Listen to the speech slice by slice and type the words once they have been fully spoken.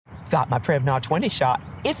Got my Prevnar 20 shot.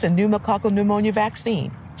 It's a pneumococcal pneumonia vaccine.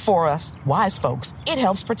 For us, wise folks, it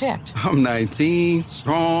helps protect. I'm 19,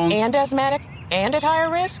 strong. And asthmatic, and at higher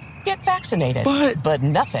risk. Get vaccinated. But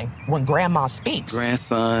nothing when grandma speaks.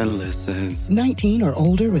 Grandson listens. 19 or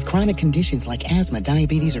older with chronic conditions like asthma,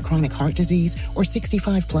 diabetes, or chronic heart disease, or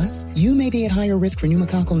 65 plus, you may be at higher risk for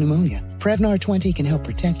pneumococcal pneumonia. Prevnar 20 can help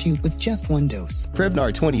protect you with just one dose.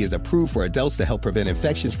 Prevnar 20 is approved for adults to help prevent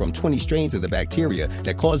infections from 20 strains of the bacteria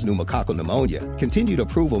that cause pneumococcal pneumonia. Continued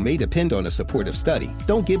approval may depend on a supportive study.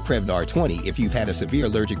 Don't get Prevnar 20 if you've had a severe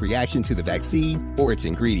allergic reaction to the vaccine or its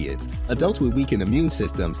ingredients. Adults with weakened immune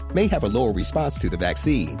systems may have a lower response to the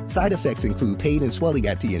vaccine. Side effects include pain and swelling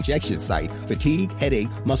at the injection site, fatigue, headache,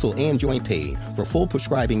 muscle, and joint pain. For full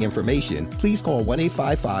prescribing information, please call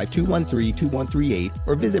 1-855-213-2138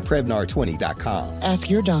 or visit Prevnar20.com. Ask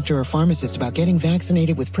your doctor or pharmacist about getting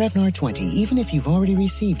vaccinated with Prevnar 20, even if you've already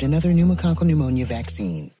received another pneumococcal pneumonia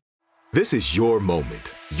vaccine. This is your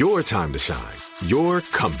moment, your time to shine, your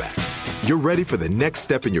comeback. You're ready for the next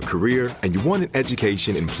step in your career, and you want an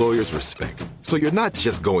education employers respect. So you're not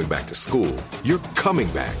just going back to school, you're coming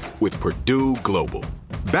back with Purdue Global.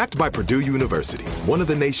 Backed by Purdue University, one of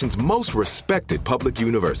the nation's most respected public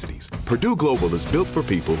universities, Purdue Global is built for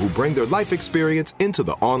people who bring their life experience into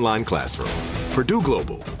the online classroom. Purdue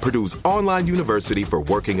Global, Purdue's online university for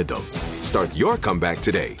working adults. Start your comeback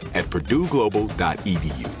today at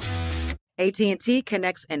purdueglobal.edu. AT&T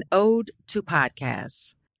connects an ode to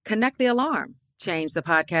podcasts. Connect the alarm. Change the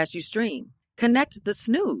podcast you stream. Connect the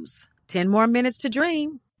snooze. 10 more minutes to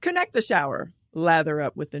dream. Connect the shower. Lather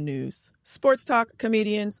up with the news, sports talk,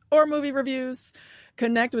 comedians, or movie reviews.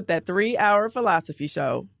 Connect with that 3-hour philosophy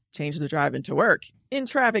show. Change the drive into work in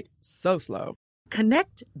traffic so slow.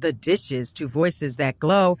 Connect the dishes to voices that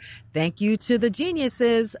glow. Thank you to the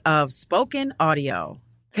geniuses of spoken audio.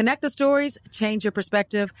 Connect the stories, change your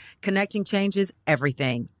perspective. Connecting changes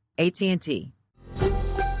everything. AT&T.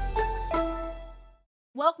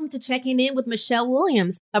 Welcome to Checking In with Michelle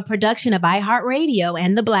Williams, a production of iHeartRadio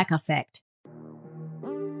and The Black Effect.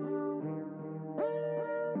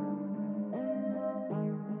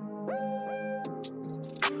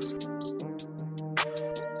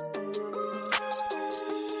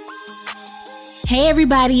 Hey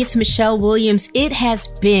everybody, it's Michelle Williams. It has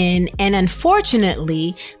been, and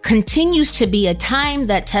unfortunately continues to be, a time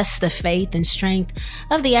that tests the faith and strength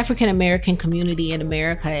of the African American community in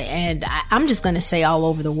America, and I'm just going to say all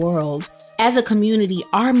over the world. As a community,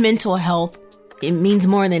 our mental health, it means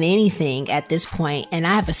more than anything at this point, and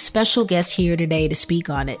I have a special guest here today to speak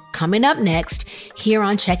on it. Coming up next, here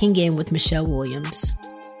on Checking In with Michelle Williams.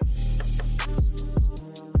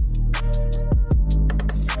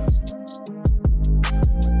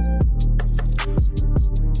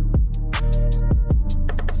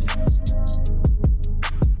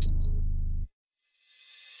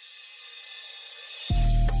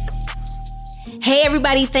 Hey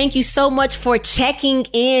everybody, thank you so much for checking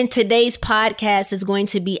in. Today's podcast is going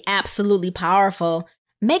to be absolutely powerful.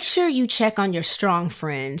 Make sure you check on your strong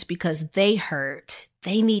friends because they hurt.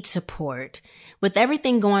 They need support. With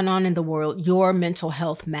everything going on in the world, your mental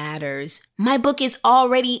health matters. My book is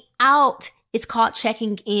already out. It's called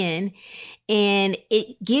Checking In, and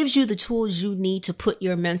it gives you the tools you need to put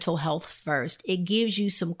your mental health first. It gives you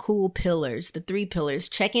some cool pillars, the 3 pillars: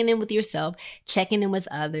 checking in with yourself, checking in with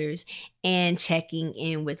others, and checking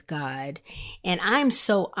in with God. And I'm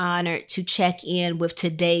so honored to check in with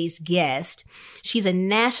today's guest. She's a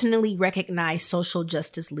nationally recognized social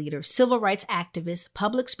justice leader, civil rights activist,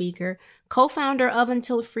 public speaker, co-founder of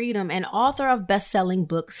Until Freedom, and author of best-selling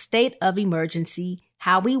book, State of Emergency: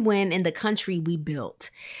 How We Win in the Country We Built.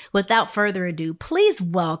 Without further ado, please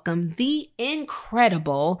welcome the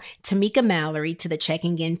incredible Tamika Mallory to the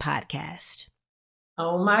Checking In podcast.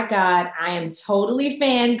 Oh my God, I am totally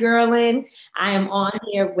fangirling. I am on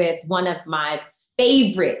here with one of my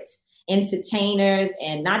favorite entertainers,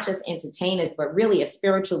 and not just entertainers, but really a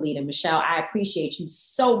spiritual leader. Michelle, I appreciate you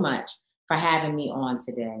so much for having me on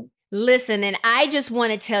today. Listen, and I just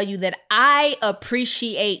want to tell you that I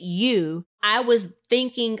appreciate you. I was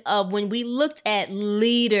thinking of when we looked at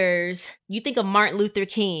leaders, you think of Martin Luther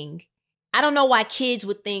King. I don't know why kids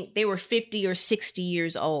would think they were 50 or 60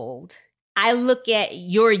 years old. I look at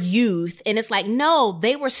your youth and it's like, no,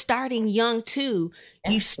 they were starting young too.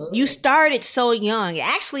 You started so young.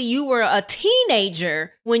 Actually, you were a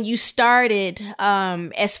teenager when you started,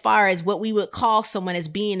 as far as what we would call someone as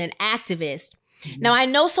being an activist. Mm-hmm. Now, I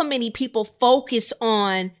know so many people focus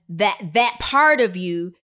on that part of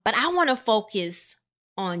you, but I want to focus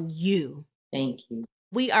on you. Thank you.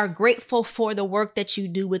 We are grateful for the work that you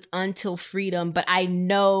do with Until Freedom, but I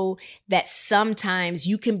know that sometimes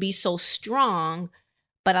you can be so strong,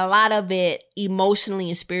 but a lot of it emotionally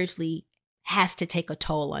and spiritually has to take a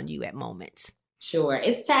toll on you at moments. Sure.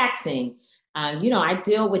 It's taxing. I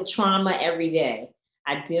deal with trauma every day.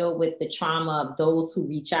 I deal with the trauma of those who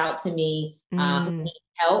reach out to me, who need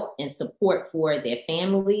help and support for their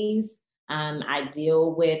families. I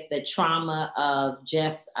deal with the trauma of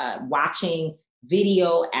just watching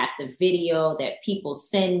video after video that people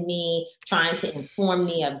send me, trying to inform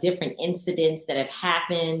me of different incidents that have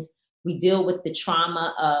happened. We deal with the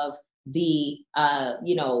trauma of the,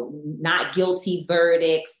 not guilty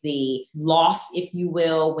verdicts, the loss, if you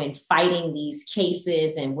will, when fighting these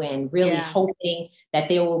cases and when really hoping that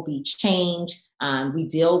there will be change. We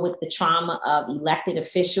deal with the trauma of elected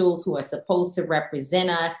officials who are supposed to represent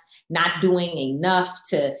us, not doing enough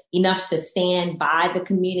to stand by the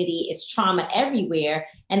community. It's trauma everywhere.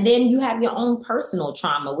 And then you have your own personal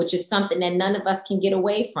trauma, which is something that none of us can get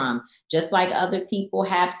away from. Just like other people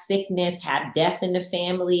have sickness, have death in the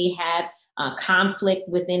family, have conflict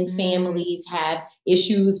within families, have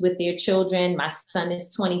issues with their children. My son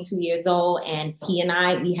is 22 years old, and he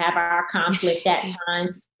and we have our conflict at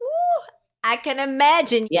times. I can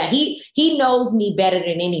imagine. Yeah, he knows me better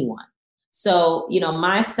than anyone. So,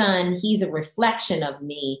 my son, he's a reflection of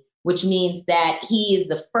me, which means that he is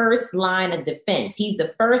the first line of defense. He's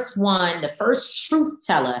the first one, the first truth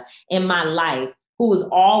teller in my life, who is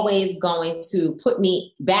always going to put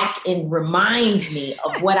me back and remind me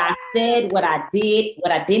of what I said, what I did,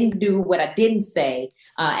 what I didn't do, what I didn't say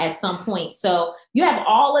at some point. So you have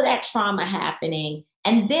all of that trauma happening.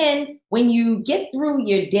 And then when you get through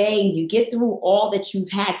your day, you get through all that you've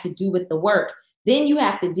had to do with the work, then you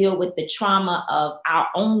have to deal with the trauma of our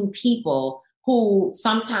own people who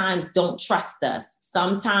sometimes don't trust us,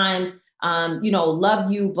 sometimes,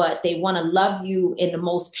 love you, but they want to love you in the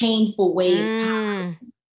most painful ways possible.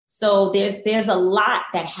 So there's a lot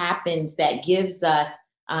that happens that gives us,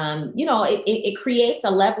 it creates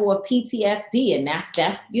a level of PTSD, and that's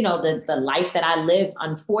the life that I live.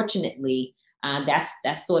 Unfortunately,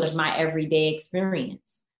 that's sort of my everyday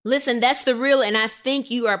experience. Listen, that's the real, and I think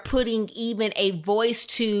you are putting even a voice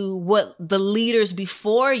to what the leaders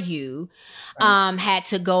before you had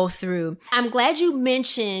to go through. I'm glad you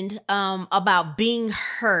mentioned about being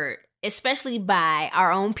hurt, especially by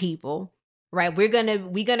our own people, right? We're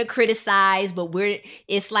gonna criticize, but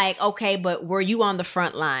it's like, okay, but were you on the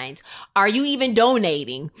front lines? Are you even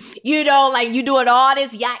donating? You doing all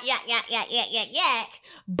this yak.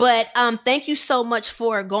 But thank you so much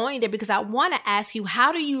for going there, because I want to ask you,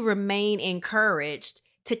 how do you remain encouraged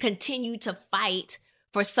to continue to fight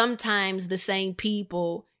for sometimes the same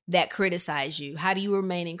people that criticize you? How do you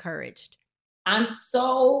remain encouraged? I'm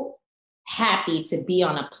so happy to be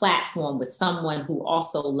on a platform with someone who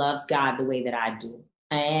also loves God the way that I do.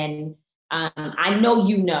 And I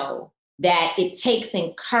know that it takes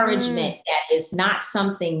encouragement that is not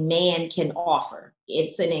something man can offer.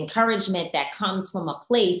 It's an encouragement that comes from a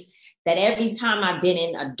place that every time I've been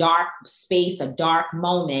in a dark space, a dark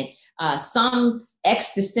moment, some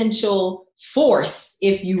existential force,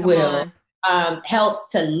 if you will,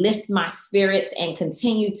 helps to lift my spirits and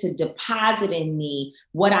continue to deposit in me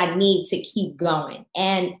what I need to keep going.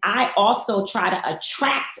 And I also try to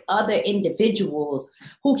attract other individuals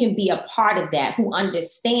who can be a part of that, who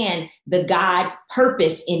understand the God's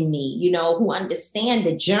purpose in me, who understand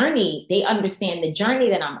the journey. They understand the journey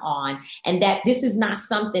that I'm on, and that this is not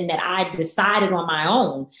something that I decided on my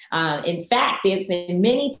own. In fact, there's been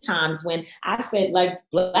many times when I said,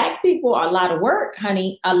 Black people are a lot of work,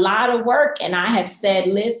 honey, a lot of work. And I have said,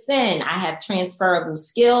 listen, I have transferable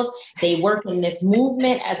skills. They work in this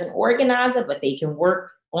movement as an organizer, but they can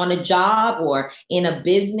work on a job or in a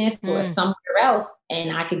business or somewhere else.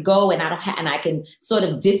 And I could go and I can sort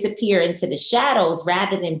of disappear into the shadows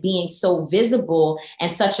rather than being so visible and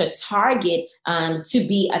such a target to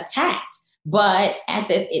be attacked. But at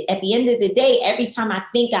the end of the day, every time I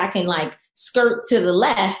think I can skirt to the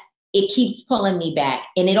left, it keeps pulling me back.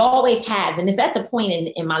 And it always has. And it's at the point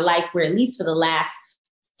in my life where, at least for the last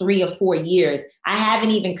 3 or 4 years, I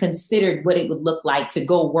haven't even considered what it would look like to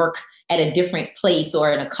go work at a different place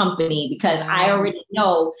or in a company, because I already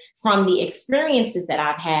know from the experiences that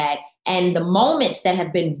I've had and the moments that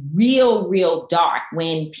have been real, real dark,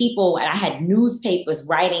 when I had newspapers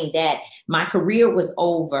writing that my career was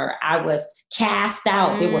over, I was cast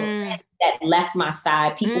out. There were friends that left my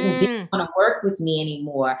side, people who didn't want to work with me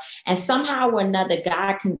anymore. And somehow or another,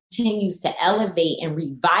 God continues to elevate and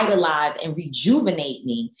revitalize and rejuvenate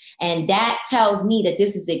me. And that tells me that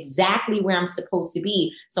this is exactly where I'm supposed to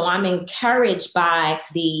be. So I'm encouraged by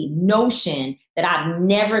the notion that I've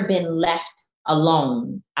never been left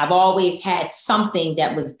alone. I've always had something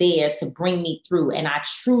that was there to bring me through. And I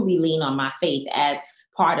truly lean on my faith as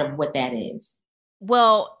part of what that is.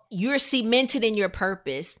 Well, you're cemented in your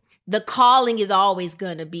purpose. The calling is always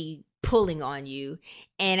going to be pulling on you.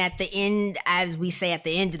 And at the end, as we say, at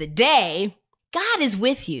the end of the day, God is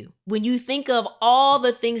with you. When you think of all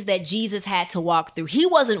the things that Jesus had to walk through, he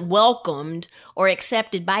wasn't welcomed or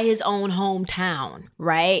accepted by his own hometown,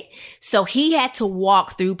 right? So he had to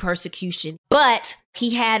walk through persecution, but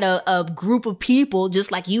he had a group of people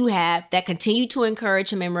just like you have that continue to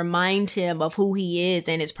encourage him and remind him of who he is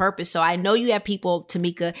and his purpose. So I know you have people,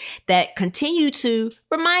 Tamika, that continue to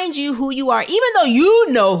remind you who you are, even though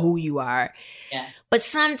you know who you are. Yeah. But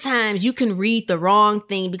sometimes you can read the wrong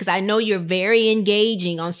thing because I know you're very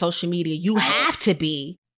engaging on social media. You have to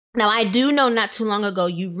be. Now, I do know not too long ago,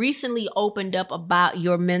 you recently opened up about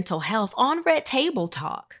your mental health on Red Table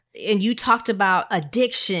Talk. And you talked about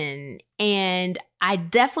addiction. And I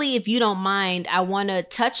definitely, if you don't mind, I want to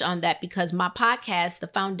touch on that because my podcast, the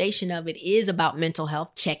foundation of it is about mental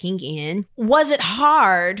health, checking in. Was it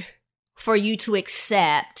hard for you to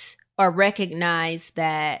accept or recognize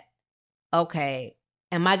that, okay,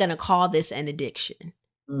 am I going to call this an addiction?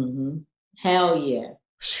 Mm-hmm. Hell yeah.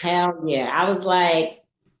 Hell yeah. I was like,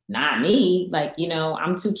 not me. Like,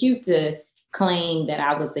 I'm too cute to claim that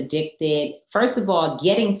I was addicted. First of all,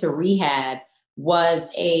 getting to rehab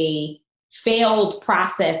was a failed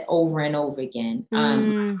process over and over again.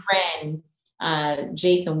 My friend,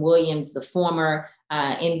 Jason Williams, the former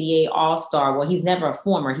NBA All-Star. Well, he's never a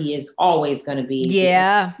former. He is always going to be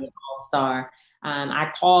an All-Star.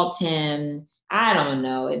 I called him, I don't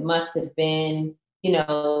know, it must have been,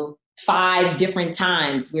 5 different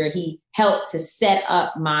times where he helped to set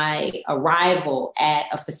up my arrival at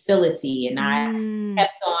a facility. And I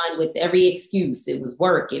kept on with every excuse. It was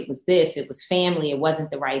work. It was this. It was family. It wasn't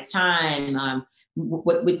the right time.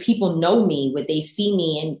 Would people know me? Would they see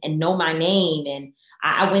me and know my name? And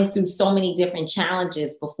I went through so many different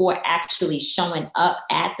challenges before actually showing up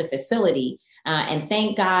at the facility. And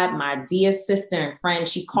thank God, my dear sister and friend,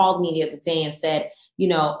 she called me the other day and said,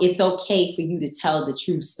 it's okay for you to tell the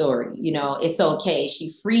true story. It's okay.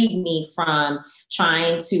 She freed me from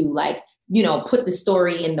trying to put the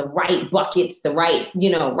story in the right buckets, the right,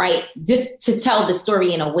 just to tell the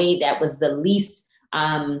story in a way that was the least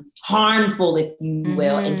harmful, if you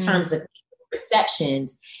will, in terms of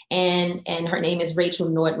perceptions. And her name is Rachel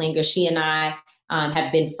Nordlinger. She and I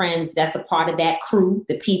have been friends. That's a part of that crew,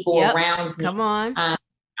 the people around me. Come on.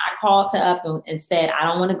 I called her up and said, I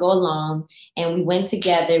don't want to go alone. And we went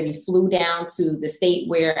together. We flew down to the state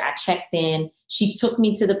where I checked in. She took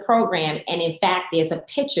me to the program. And in fact, there's a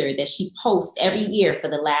picture that she posts every year for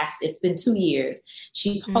it's been 2 years.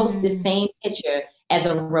 She posts the same picture as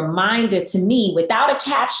a reminder to me without a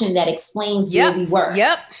caption that explains where we were.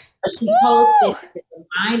 But she posted as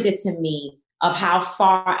a reminder to me of how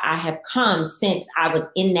far I have come since I was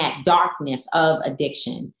in that darkness of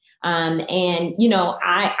addiction.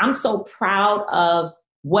 I'm so proud of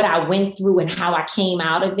what I went through and how I came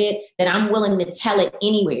out of it that I'm willing to tell it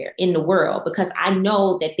anywhere in the world, because I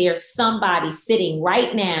know that there's somebody sitting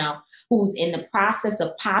right now who's in the process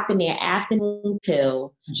of popping their afternoon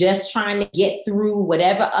pill, just trying to get through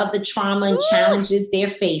whatever other trauma and challenges they're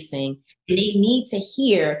facing. And they need to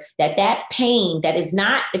hear that pain it's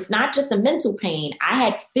not just a mental pain. I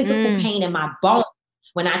had physical pain in my bones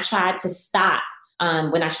when I tried to stop.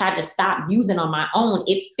 When I tried to stop using on my own,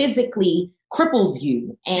 it physically cripples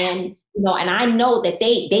you. And, and I know that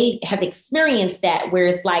they have experienced that, where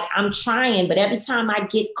it's like, I'm trying, but every time I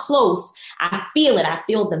get close, I feel it. I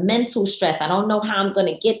feel the mental stress. I don't know how I'm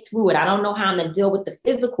going to get through it. I don't know how I'm going to deal with the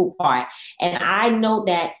physical part. And I know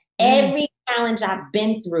that every challenge I've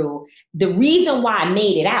been through, the reason why I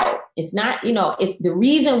made it out, it's not, it's the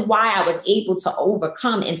reason why I was able to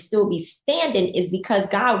overcome and still be standing is because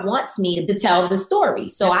God wants me to tell the story.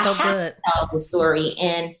 So I have to tell the story.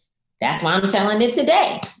 And that's why I'm telling it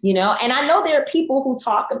today, and I know there are people who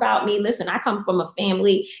talk about me. Listen, I come from a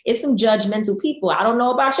family. It's some judgmental people. I don't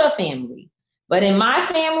know about your family, but in my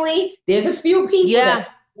family, there's a few people that's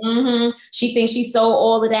she thinks she sold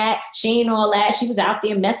all of that. She ain't all that. She was out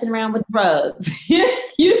there messing around with drugs.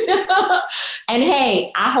 And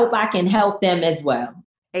hey, I hope I can help them as well.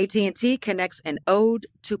 AT&T connects an ode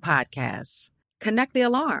to podcasts. Connect the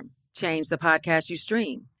alarm. Change the podcast you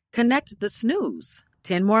stream. Connect the snooze.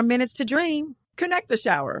 10 more minutes to dream. Connect the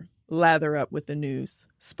shower. Lather up with the news,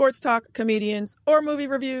 sports talk, comedians, or movie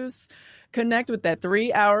reviews. Connect with that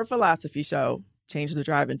 3-hour philosophy show. Change the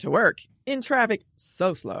drive into work in traffic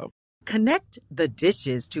so slow. Connect the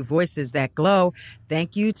dishes to voices that glow.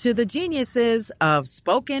 Thank you to the geniuses of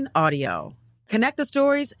spoken audio. Connect the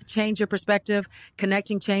stories, change your perspective.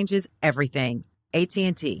 Connecting changes everything.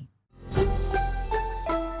 AT&T.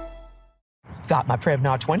 Got my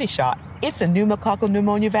Prevnar 20 shot. It's a pneumococcal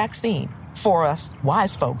pneumonia vaccine. For us,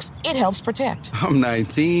 wise folks, it helps protect. I'm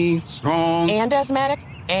 19, strong. And asthmatic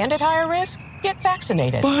and at higher risk? Get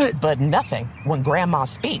vaccinated. But nothing when grandma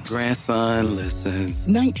speaks. Grandson listens.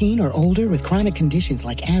 19 or older with chronic conditions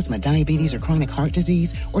like asthma, diabetes, or chronic heart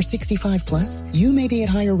disease, or 65 plus, you may be at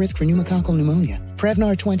higher risk for pneumococcal pneumonia.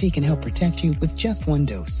 Prevnar 20 can help protect you with just one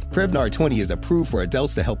dose. Prevnar 20 is approved for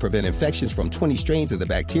adults to help prevent infections from 20 strains of the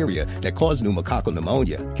bacteria that cause pneumococcal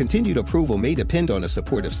pneumonia. Continued approval may depend on a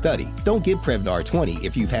supportive study. Don't give Prevnar 20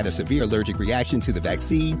 if you've had a severe allergic reaction to the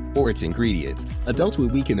vaccine or its ingredients. Adults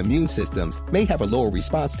with weakened immune systems may have a lower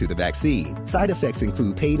response to the vaccine. Side effects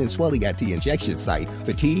include pain and swelling at the injection site,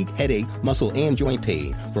 fatigue, headache, muscle, and joint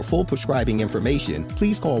pain. For full prescribing information,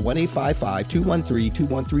 please call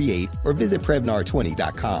 1-855-213-2138 or visit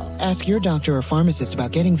Prevnar20.com. Ask your doctor or pharmacist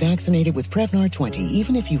about getting vaccinated with Prevnar 20,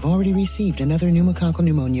 even if you've already received another pneumococcal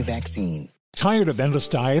pneumonia vaccine. Tired of endless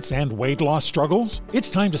diets and weight loss struggles? It's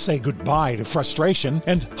time to say goodbye to frustration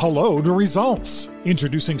and hello to results.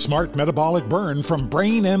 Introducing Smart Metabolic Burn from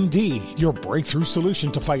Brain MD, your breakthrough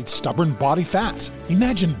solution to fight stubborn body fat.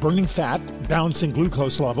 Imagine burning fat, balancing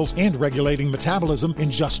glucose levels, and regulating metabolism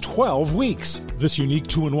in just 12 weeks. This unique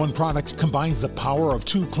 2-in-1 product combines the power of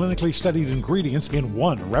 2 clinically studied ingredients in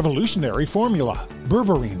one revolutionary formula.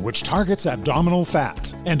 Berberine, which targets abdominal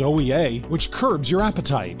fat, and OEA, which curbs your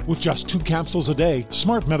appetite. With just 2 capsules a day,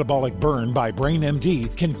 Smart Metabolic Burn by Brain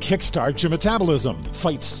MD can kickstart your metabolism,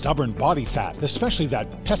 fight stubborn body fat, especially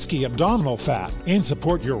that pesky abdominal fat, and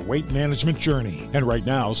support your weight management journey. And right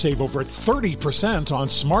now, save over 30% on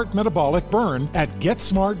Smart Metabolic Burn at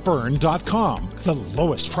GetSmartBurn.com. The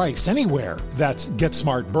lowest price anywhere. That's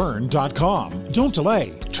GetSmartBurn.com. Don't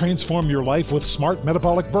delay. Transform your life with Smart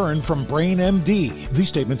Metabolic Burn from Brain MD. These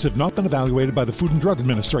statements have not been evaluated by the Food and Drug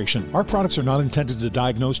Administration. Our products are not intended to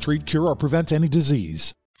diagnose, treat, cure, or prevent any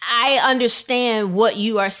disease. I understand what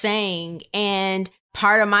you are saying. And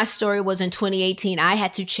part of my story was in 2018, I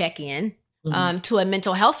had to check in to a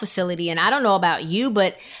mental health facility. And I don't know about you,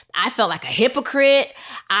 but I felt like a hypocrite.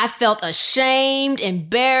 I felt ashamed,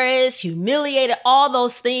 embarrassed, humiliated, all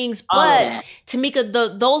those things. But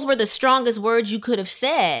Tamika, those were the strongest words you could have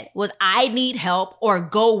said was, I need help, or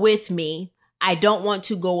go with me. I don't want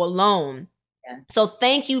to go alone. Yeah. So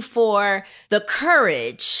thank you for the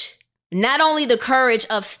courage. Not only the courage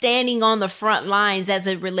of standing on the front lines as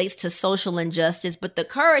it relates to social injustice, but the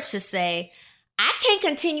courage to say, I can't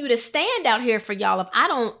continue to stand out here for y'all if I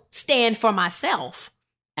don't stand for myself.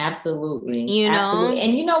 Absolutely. You know? Absolutely.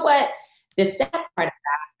 And you know what? The sad part about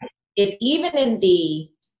it is even in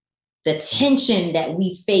the tension that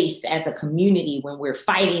we face as a community when we're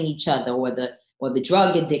fighting each other or the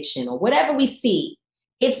drug addiction or whatever we see,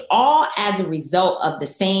 it's all as a result of the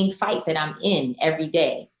same fight that I'm in every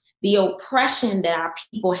day. The oppression that our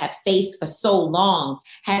people have faced for so long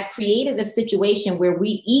has created a situation where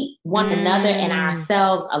we eat one another and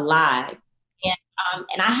ourselves alive.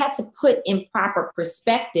 And I had to put in proper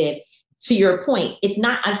perspective to your point. It's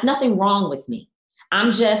nothing wrong with me.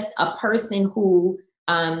 I'm just a person who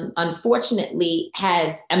unfortunately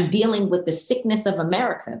I'm dealing with the sickness of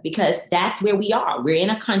America, because that's where we are. We're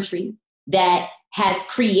in a country that has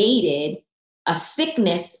created a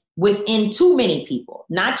sickness within too many people,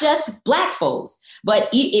 not just Black folks. But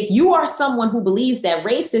if you are someone who believes that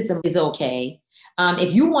racism is okay,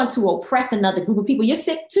 if you want to oppress another group of people, you're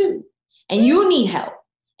sick too, and you need help.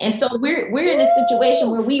 And so we're in a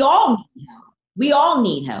situation where we all need help. We all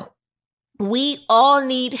need help. We all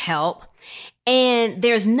need help. And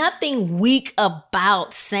there's nothing weak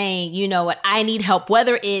about saying, you know what, I need help,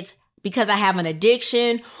 whether it's because I have an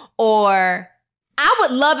addiction, or I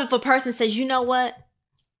would love if a person says, you know what,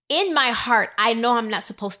 in my heart, I know I'm not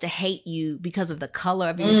supposed to hate you because of the color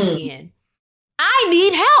of your skin. I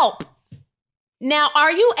need help. Now,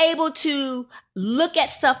 are you able to look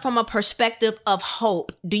at stuff from a perspective of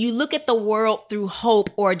hope? Do you look at the world through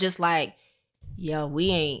hope, or just like, yo,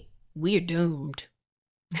 we're doomed?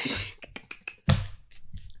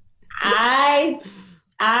 I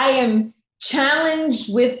am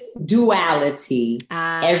challenged with duality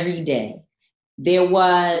every day. There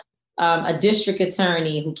was a district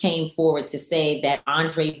attorney who came forward to say that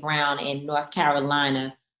Andre Brown in North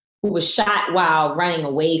Carolina who was shot while running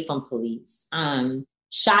away from police,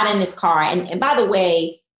 shot in his car. And by the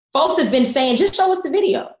way, folks have been saying, just show us the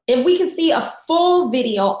video. If we can see a full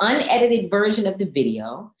video, unedited version of the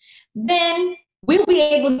video, then we'll be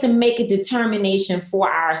able to make a determination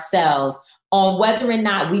for ourselves on whether or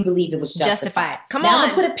not we believe it was justified. Come now, on.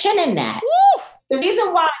 I'm gonna put a pin in that. Woo! The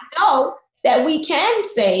reason why I know that we can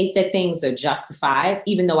say that things are justified,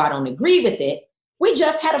 even though I don't agree with it, we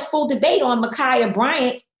just had a full debate on Ma'Khia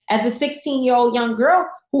Bryant as a 16-year-old young girl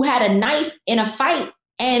who had a knife in a fight.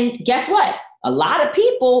 And guess what? A lot of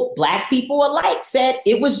people, Black people alike, said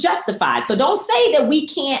it was justified. So don't say that we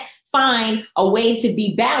can't find a way to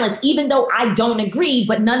be balanced, even though I don't agree.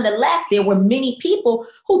 But nonetheless, there were many people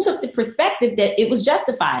who took the perspective that it was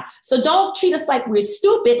justified. So don't treat us like we're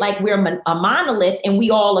stupid, like we're a monolith, and we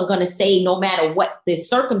all are going to say, no matter what the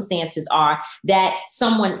circumstances are, that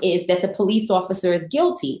that the police officer is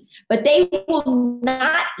guilty. But they will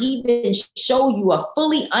not even show you a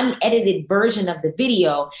fully unedited version of the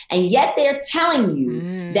video. And yet they're telling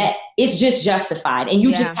you that it's just justified. And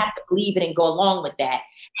you just have to believe it and go along with that.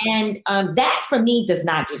 And that for me does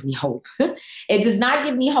not give me hope. It does not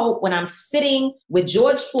give me hope when I'm sitting with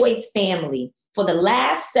George Floyd's family for the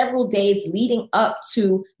last several days leading up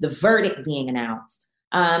to the verdict being announced.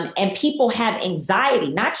 And people have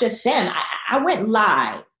anxiety, not just them. I went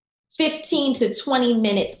live 15 to 20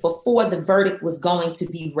 minutes before the verdict was going to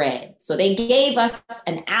be read. So they gave us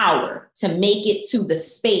an hour to make it to the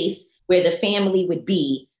space where the family would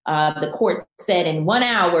be. The court said in 1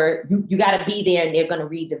 hour, you got to be there and they're going to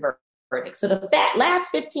read the verdict. So the last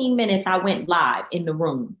 15 minutes, I went live in the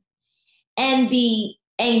room. And the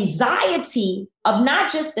anxiety of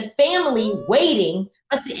not just the family waiting,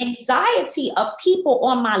 but the anxiety of people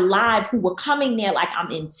on my live who were coming there like,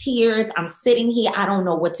 I'm in tears, I'm sitting here, I don't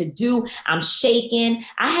know what to do, I'm shaking.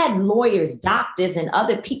 I had lawyers, doctors, and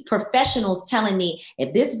other professionals telling me,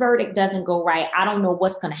 if this verdict doesn't go right, I don't know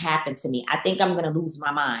what's going to happen to me. I think I'm going to lose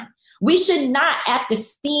my mind. We should not, after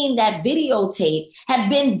seeing that videotape, have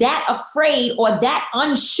been that afraid or that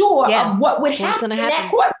unsure of what would happen in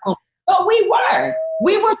that courtroom. But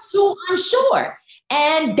we were too unsure.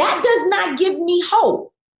 And that does not give me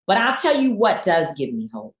hope. But I'll tell you what does give me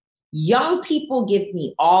hope. Young people give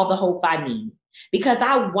me all the hope I need because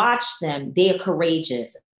I watch them. They're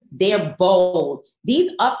courageous. They're bold.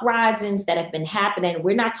 These uprisings that have been happening,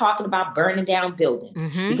 we're not talking about burning down buildings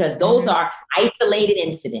because those are isolated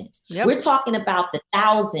incidents. Yep. We're talking about the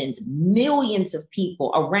thousands, millions of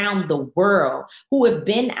people around the world who have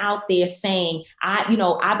been out there saying, I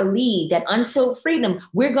believe that until freedom,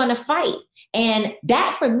 we're going to fight. And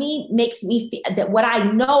that for me makes me feel that what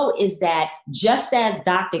I know is that just as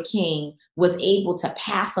Dr. King was able to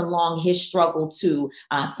pass along his struggle to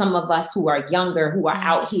some of us who are younger, who are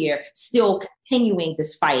out here still continuing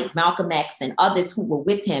this fight, Malcolm X and others who were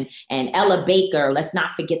with him, and Ella Baker, let's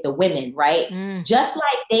not forget the women, right? Just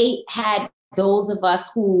like they had those of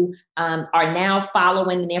us who are now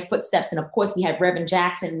following in their footsteps. And of course, we had Reverend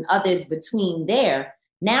Jackson and others between there.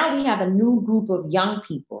 Now we have a new group of young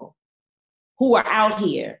people who are out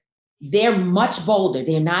here. They're much bolder.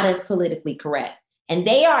 They're not as politically correct. And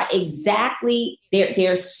they are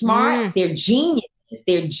they're smart, they're geniuses.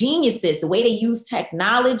 They're geniuses, the way they use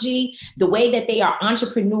technology, the way that they are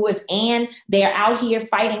entrepreneurs, and they're out here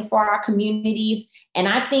fighting for our communities. And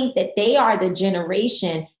I think that they are the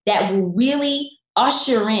generation that will really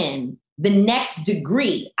usher in the next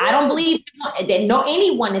degree. I don't believe that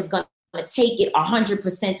anyone is going to take it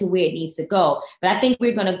 100% to where it needs to go. But I think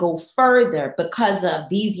we're going to go further because of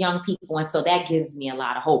these young people. And so that gives me a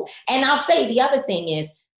lot of hope. And I'll say the other thing is,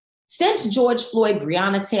 since George Floyd,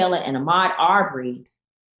 Breonna Taylor, and Ahmaud Arbery,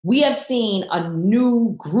 we have seen a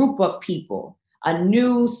new group of people, a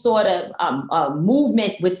new sort of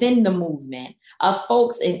movement within the movement of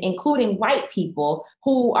folks, including white people,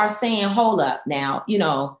 who are saying, hold up now,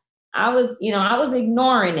 I was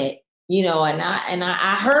ignoring it, and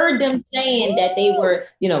I heard them saying that they were,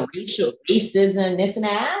 racism, this and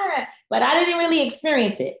that, but I didn't really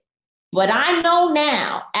experience it. But I know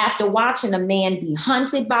now, after watching a man be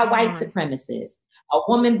hunted by white supremacists, a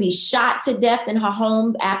woman be shot to death in her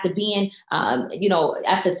home after being,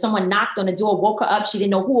 after someone knocked on the door, woke her up, she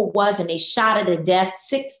didn't know who it was, and they shot her to death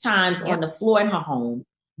 6 times on the floor in her home.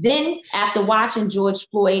 Then after watching George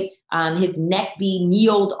Floyd, his neck be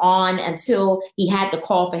kneeled on until he had to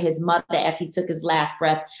call for his mother as he took his last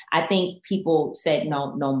breath, I think people said,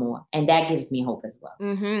 no more. And that gives me hope as well.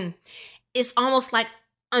 It's almost like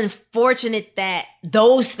unfortunate that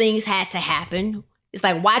those things had to happen. It's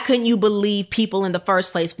like, why couldn't you believe people in the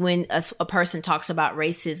first place when a person talks about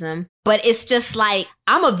racism? But it's just like,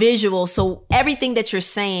 I'm a visual. So everything that you're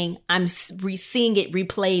saying, I'm seeing it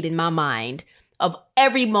replayed in my mind of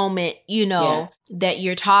every moment, that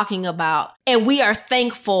you're talking about. And we are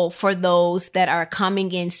thankful for those that are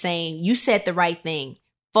coming in saying, you said the right thing.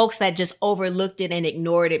 Folks that just overlooked it and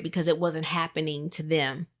ignored it because it wasn't happening to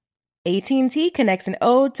them. AT&T connects an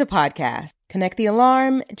ode to podcasts. Connect the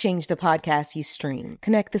alarm, change the podcast you stream.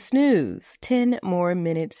 Connect the snooze, 10 more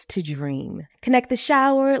minutes to dream. Connect the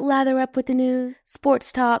shower, lather up with the news,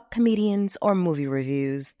 sports talk, comedians, or movie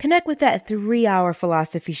reviews. Connect with that 3-hour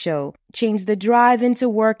philosophy show. Change the drive into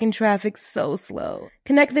work and traffic so slow.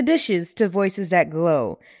 Connect the dishes to voices that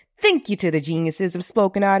glow. Thank you to the geniuses of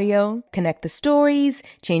spoken audio. Connect the stories,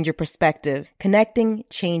 change your perspective. Connecting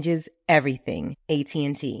changes everything.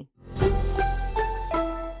 AT&T.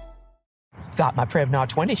 Got my Prevnar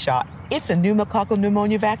 20 shot. It's a pneumococcal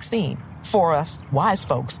pneumonia vaccine. For us, wise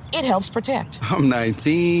folks, it helps protect. I'm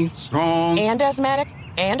 19, strong. And asthmatic,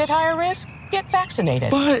 and at higher risk? Get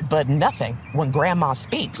vaccinated. But nothing when grandma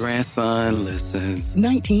speaks. Grandson listens.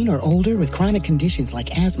 19 or older with chronic conditions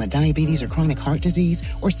like asthma, diabetes, or chronic heart disease,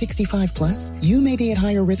 or 65 plus, you may be at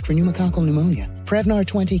higher risk for pneumococcal pneumonia. Prevnar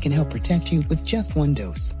 20 can help protect you with just one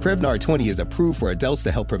dose. Prevnar 20 is approved for adults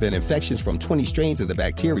to help prevent infections from 20 strains of the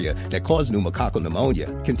bacteria that cause pneumococcal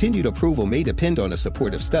pneumonia. Continued approval may depend on a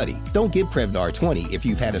supportive study. Don't give Prevnar 20 if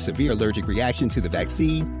you've had a severe allergic reaction to the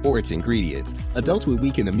vaccine or its ingredients. Adults with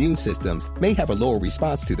weakened immune systems may have a lower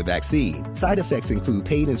response to the vaccine. Side effects include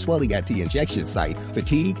pain and swelling at the injection site,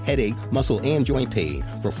 fatigue, headache, muscle, and joint pain.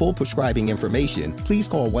 For full prescribing information, please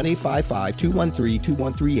call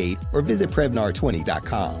 1-855-213-2138 or visit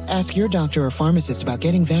Prevnar20.com. Ask your doctor or pharmacist about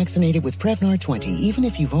getting vaccinated with Prevnar 20, even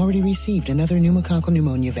if you've already received another pneumococcal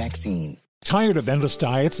pneumonia vaccine. Tired of endless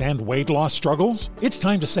diets and weight loss struggles? It's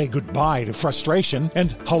time to say goodbye to frustration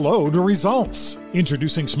and hello to results.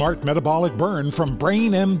 Introducing Smart Metabolic Burn from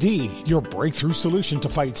Brain MD, your breakthrough solution to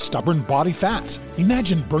fight stubborn body fat.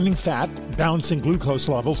 Imagine burning fat, balancing glucose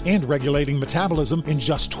levels, and regulating metabolism in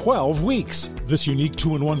just 12 weeks. This unique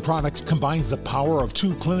 2-in-1 product combines the power of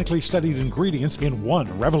 2 clinically studied ingredients in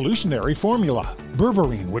one revolutionary formula.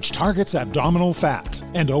 Berberine, which targets abdominal fat,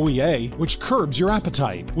 and OEA, which curbs your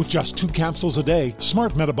appetite. With just 2 capsules a day,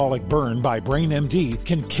 Smart Metabolic Burn by Brain MD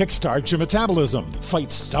can kickstart your metabolism,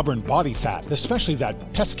 fight stubborn body fat, especially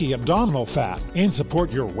that pesky abdominal fat, and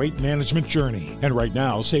support your weight management journey. And right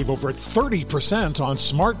now, save over 30% on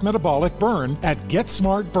Smart Metabolic Burn at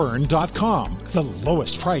GetSmartBurn.com. The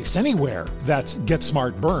lowest price anywhere. That's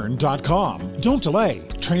GetSmartBurn.com. Don't delay.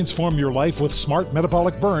 Transform your life with Smart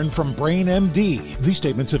Metabolic Burn from Brain MD. These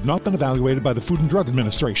statements have not been evaluated by the Food and Drug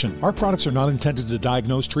Administration. Our products are not intended to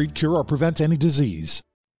diagnose, treat, cure, or prevent any disease.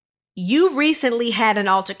 You recently had an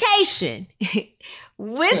altercation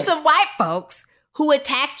with some white folks who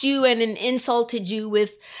attacked you and insulted you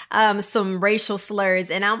with some racial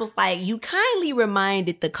slurs. And I was like, you kindly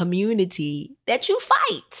reminded the community that you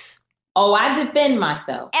fight. Oh, I defend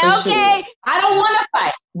myself. Okay. Sure. I don't want to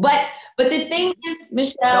fight. But the thing is,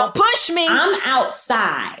 Michelle, don't push me. I'm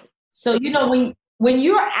outside. So, when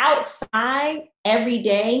you're outside every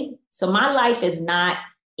day, so my life is not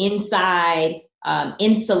inside,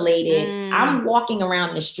 insulated. I'm walking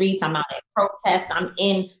around the streets. I'm out at protests. I'm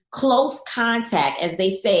in close contact. As they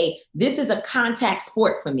say, this is a contact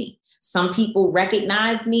sport for me. Some people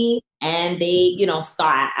recognize me and they,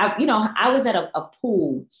 start. I was at a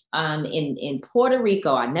pool in Puerto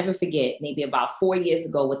Rico. I never forget, maybe about 4 years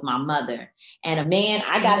ago with my mother. And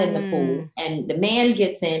I got in the pool and the man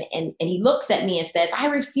gets in and he looks at me and says, I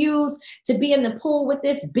refuse to be in the pool with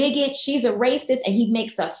this bigot. She's a racist. And he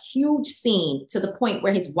makes a huge scene to the point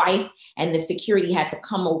where his wife and the security had to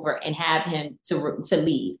come over and have him to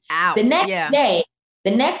leave. Ouch.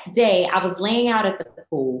 The next day, I was laying out at the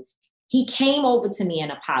pool. He came over to me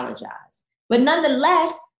and apologized. But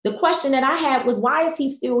nonetheless, the question that I had was, why is he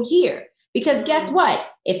still here? Because guess what?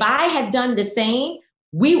 If I had done the same,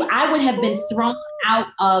 I would have been thrown out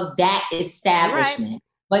of that establishment. Right.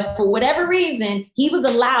 But for whatever reason, he was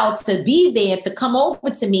allowed to be there to come over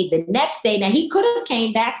to me the next day. Now, he could have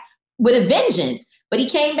came back with a vengeance, but he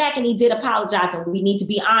came back and he did apologize. And we need to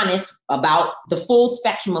be honest about the full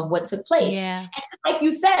spectrum of what took place. Yeah. And like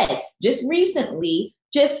you said, just recently,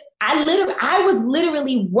 I was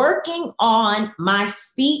literally working on my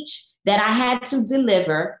speech that I had to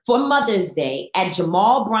deliver for Mother's Day at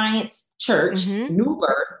Jamal Bryant's church, New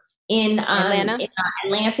Birth, in Atlanta,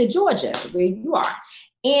 Georgia, where you are.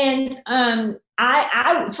 And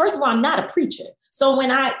I first of all, I'm not a preacher. So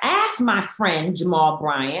when I asked my friend Jamal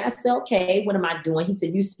Bryant, I said, okay, what am I doing? He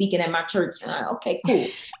said, you speaking at my church. And I, okay, cool.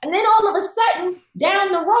 And then all of a sudden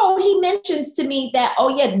down the road, he mentions to me that, oh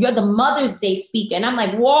yeah, you're the Mother's Day speaker. And I'm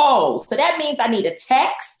like, whoa. So that means I need a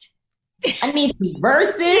text. I need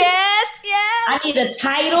verses. Yes. I need a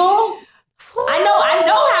title. I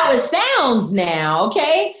know how it sounds now,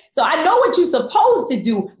 okay? So I know what you're supposed to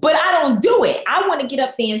do, but I don't do it. I want to get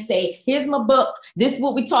up there and say, here's my book. This is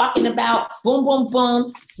what we're talking about. Boom, boom,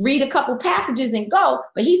 boom. Read a couple passages and go.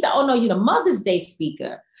 But he said, oh no, you're the Mother's Day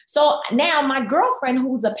speaker. So now my girlfriend,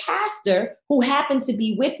 who's a pastor, who happened to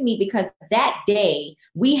be with me because that day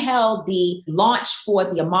we held the launch for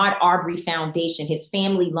the Ahmaud Arbery Foundation. His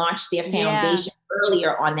family launched their foundation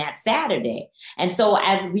earlier on that Saturday. And so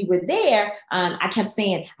as we were there, I kept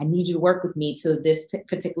saying, I need you to work with me to this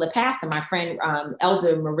particular pastor, my friend,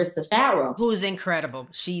 Elder Marissa Farrow. Who's incredible.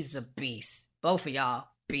 She's a beast. Both of y'all,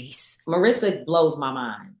 beasts. Marissa blows my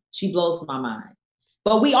mind. She blows my mind.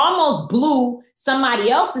 But we almost blew somebody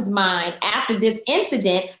else's mind after this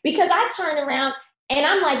incident because I turned around and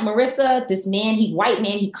I'm like, Marissa, this man, white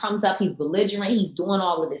man, he comes up, he's belligerent, he's doing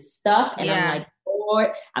all of this stuff. And I'm like, Lord,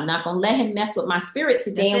 I'm not going to let him mess with my spirit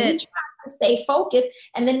today. And we tried to stay focused.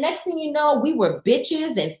 And the next thing you know, we were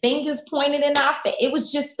bitches and fingers pointed in our face. It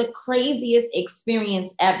was just the craziest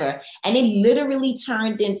experience ever. And it literally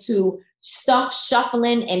turned into stuff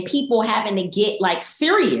shuffling and people having to get like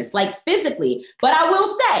serious, like physically. But I will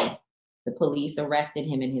say the police arrested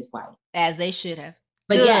him and his wife. As they should have.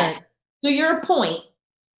 But yes, to your point,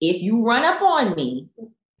 if you run up on me,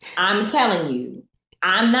 I'm telling you,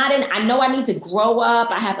 I know I need to grow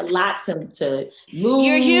up. I have a lot to lose.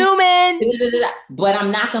 You're human. But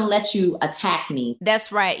I'm not going to let you attack me.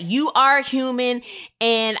 That's right. You are human.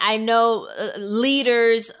 And I know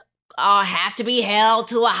leaders have to be held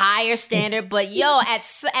to a higher standard. But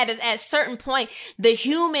at a certain point, the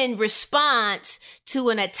human response to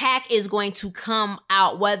an attack is going to come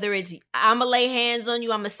out. Whether it's, I'm going to lay hands on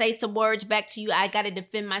you, I'm going to say some words back to you, I got to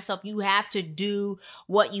defend myself. You have to do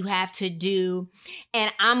what you have to do.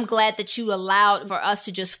 And I'm glad that you allowed for us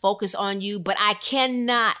to just focus on you. But I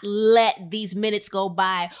cannot let these minutes go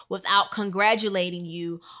by without congratulating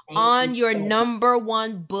you on your number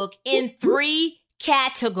one book in 3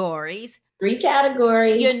 categories. 3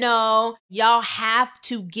 categories. You know, y'all have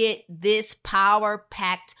to get this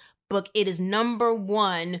power-packed book. It is number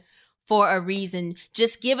 1 for a reason.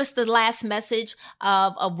 Just give us the last message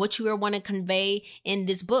of what you want to convey in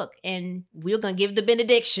this book, and we're going to give the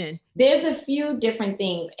benediction. There's a few different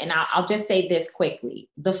things, and I'll just say this quickly.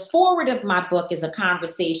 The forward of my book is a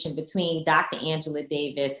conversation between Dr. Angela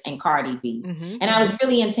Davis and Cardi B. Mm-hmm. And I was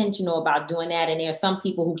really intentional about doing that, and there are some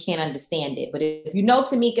people who can't understand it. But if you know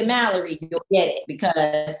Tamika Mallory, you'll get it,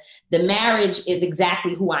 because the marriage is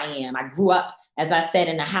exactly who I am. I grew up, as I said,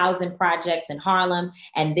 in the housing projects in Harlem.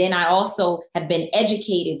 And then I also have been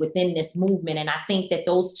educated within this movement. And I think that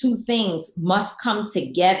those 2 things must come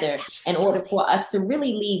together in order for us to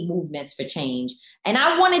really lead movements for change. And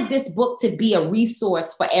I wanted this book to be a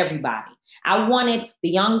resource for everybody. I wanted the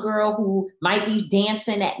young girl who might be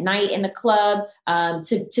dancing at night in the club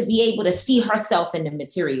to be able to see herself in the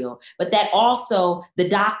material, but that also the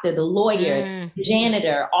doctor, the lawyer, the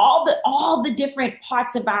janitor, all the different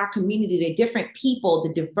parts of our community, the different people,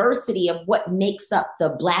 the diversity of what makes up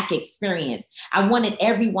the Black experience. I wanted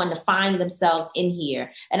everyone to find themselves in here.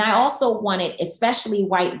 And I also wanted, especially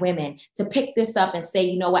white women, to pick this up and say,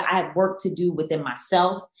 you know what, I have work to do within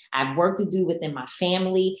myself. I have work to do within my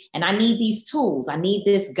family, and I need these tools. I need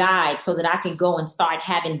this guide so that I can go and start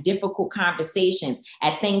having difficult conversations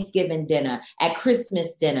at Thanksgiving dinner, at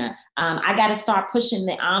Christmas dinner. I got to start pushing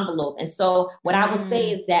the envelope. And so what I would say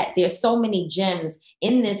is that there's so many gems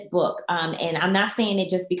in this book. And I'm not saying it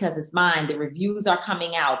just because it's mine. The reviews are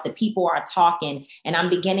coming out. The people are talking. And I'm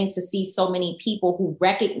beginning to see so many people who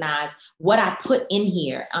recognize what I put in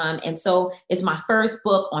here. And so it's my first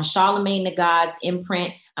book on Charlemagne the God's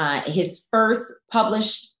imprint, his first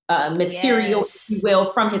published material, if you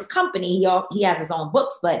will, from his company. He has his own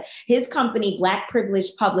books, but his company, Black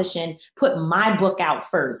Privilege Publishing, put my book out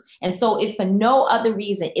first. And so if for no other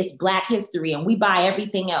reason, it's Black history and we buy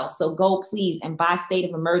everything else. So go please and buy State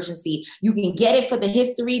of Emergency. You can get it for the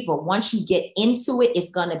history, but once you get into it, it's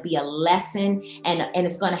going to be a lesson and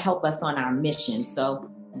it's going to help us on our mission.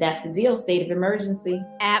 So that's the deal, State of Emergency.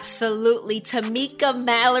 Absolutely. Tamika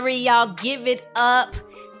Mallory, y'all give it up.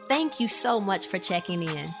 Thank you so much for checking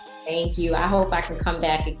in. Thank you. I hope I can come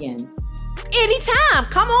back again. Anytime.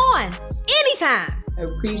 Come on. Anytime. I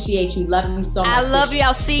appreciate you. Love you so much. I love you.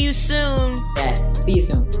 I'll see you soon. Yes. See you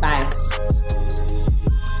soon. Bye.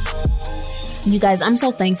 You guys, I'm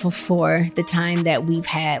so thankful for the time that we've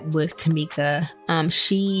had with Tamika.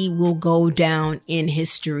 She will go down in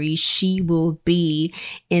history. She will be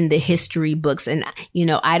in the history books. And,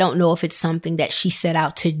 I don't know if it's something that she set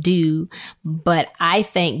out to do, but I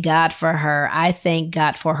thank God for her. I thank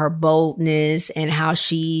God for her boldness and how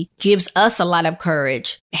she gives us a lot of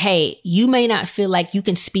courage. Hey, you may not feel like you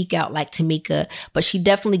can speak out like Tamika, but she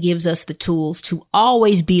definitely gives us the tools to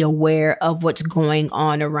always be aware of what's going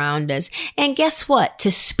on around us. And guess what?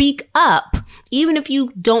 To speak up, even if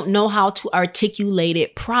you don't know how to articulate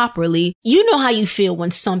it properly, you know how you feel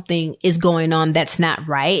when something is going on that's not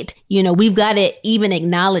right. We've got to even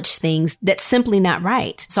acknowledge things that's simply not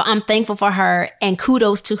right. So I'm thankful for her, and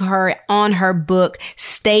kudos to her on her book,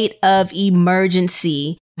 State of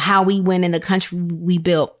Emergency, How We Win in the Country We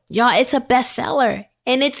Built. Y'all, it's a bestseller.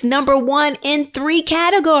 And it's number 1 in 3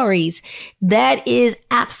 categories. That is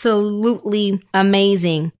absolutely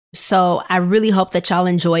amazing. So I really hope that y'all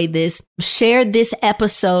enjoy this. Share this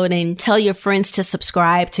episode and tell your friends to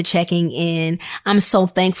subscribe to Checking In. I'm so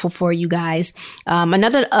thankful for you guys.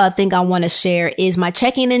 Another thing I want to share is my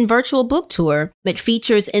Checking In virtual book tour. It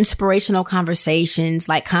features inspirational conversations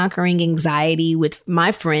like conquering anxiety with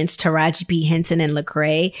my friends Taraji P. Henson and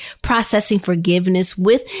Lecrae, processing forgiveness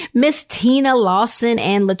with Miss Tina Lawson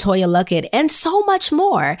and Latoya Luckett, and so much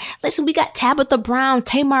more. Listen, we got Tabitha Brown,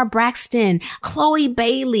 Tamar Braxton, Chloe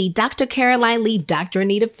Bailey, Dr. Caroline Leaf, Dr.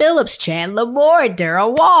 Anita Phillips, Chandler Moore,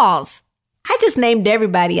 Daryl Walls. I just named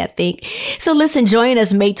everybody, I think. So listen, join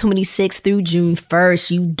us May 26th through June 1st.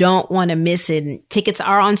 You don't want to miss it. Tickets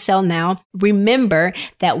are on sale now. Remember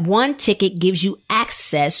that one ticket gives you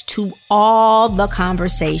access to all the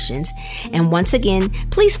conversations. And once again,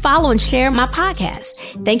 please follow and share my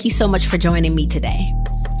podcast. Thank you so much for joining me today.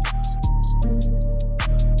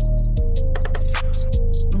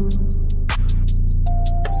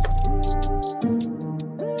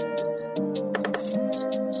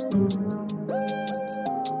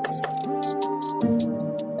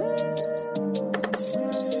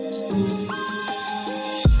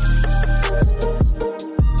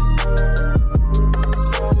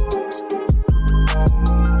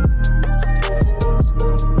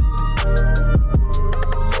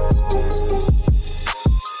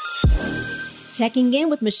 Checking In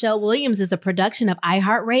with Michelle Williams is a production of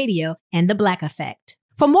iHeartRadio and The Black Effect.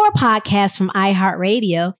 For more podcasts from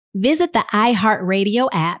iHeartRadio, visit the iHeartRadio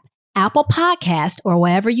app, Apple Podcast, or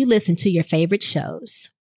wherever you listen to your favorite shows.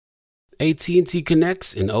 AT&T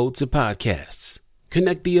connects an ode to podcasts.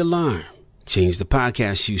 Connect the alarm. Change the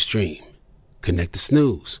podcast you stream. Connect the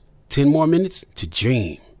snooze. 10 more minutes to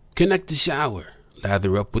dream. Connect the shower.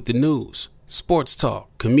 Lather up with the news, sports talk,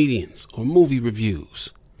 comedians, or movie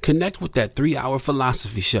reviews. Connect with that 3-hour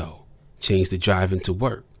philosophy show. Change the drive into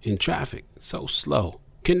work in traffic so slow.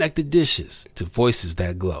 Connect the dishes to voices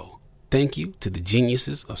that glow. Thank you to the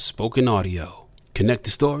geniuses of spoken audio. Connect the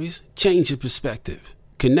stories, change your perspective.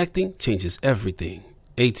 Connecting changes everything.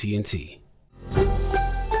 AT&T.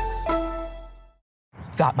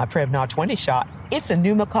 Got my Prevnar 20 shot. It's a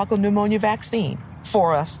pneumococcal pneumonia vaccine.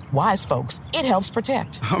 For us, wise folks, it helps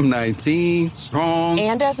protect. I'm 19, strong.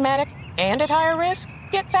 And asthmatic, and at higher risk.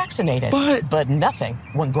 Get vaccinated. But nothing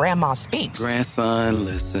when grandma speaks. Grandson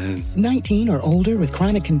listens. 19 or older with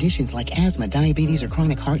chronic conditions like asthma, diabetes, or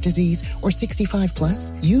chronic heart disease, or 65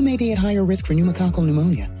 plus, you may be at higher risk for pneumococcal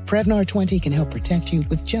pneumonia. Prevnar 20 can help protect you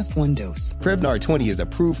with just 1 dose. Prevnar 20 is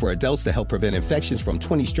approved for adults to help prevent infections from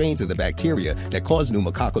 20 strains of the bacteria that cause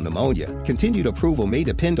pneumococcal pneumonia. Continued approval may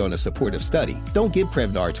depend on a supportive study. Don't give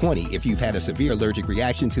Prevnar 20 if you've had a severe allergic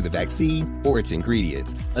reaction to the vaccine or its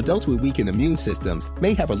ingredients. Adults with weakened immune systems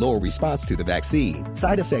may have a lower response to the vaccine.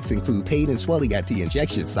 Side effects include pain and swelling at the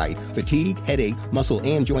injection site, fatigue, headache, muscle,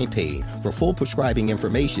 and joint pain. For full prescribing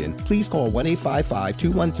information, please call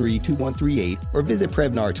 1-855-213-2138 or visit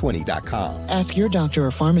Prevnar20.com. Ask your doctor or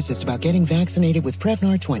pharmacist about getting vaccinated with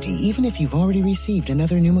Prevnar 20, even if you've already received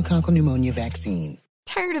another pneumococcal pneumonia vaccine.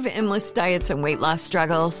 Tired of endless diets and weight loss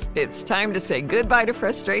struggles? It's time to say goodbye to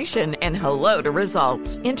frustration and hello to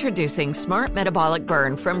results. Introducing Smart Metabolic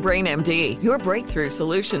Burn from BrainMD, your breakthrough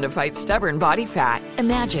solution to fight stubborn body fat.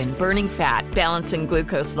 Imagine burning fat, balancing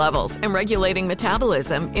glucose levels, and regulating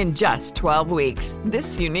metabolism in just 12 weeks.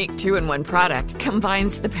 This unique 2-in-1 product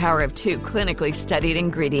combines the power of 2 clinically studied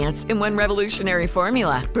ingredients in one revolutionary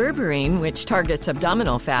formula. Berberine, which targets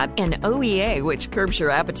abdominal fat, and OEA, which curbs your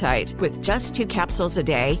appetite. With just 2 capsules a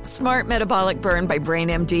day, Smart Metabolic Burn by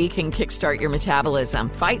BrainMD can kickstart your metabolism,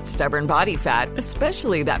 fight stubborn body fat,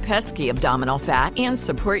 especially that pesky abdominal fat, and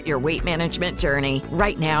support your weight management journey.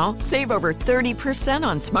 Right now, save over 30%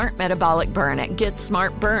 on Smart Metabolic Burn at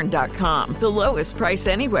GetSmartBurn.com. The lowest price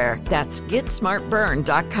anywhere. That's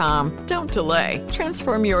GetSmartBurn.com. Don't delay.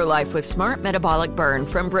 Transform your life with Smart Metabolic Burn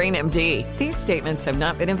from BrainMD. These statements have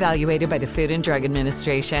not been evaluated by the Food and Drug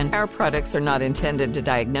Administration. Our products are not intended to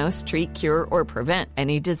diagnose, treat, cure, or prevent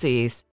any disease.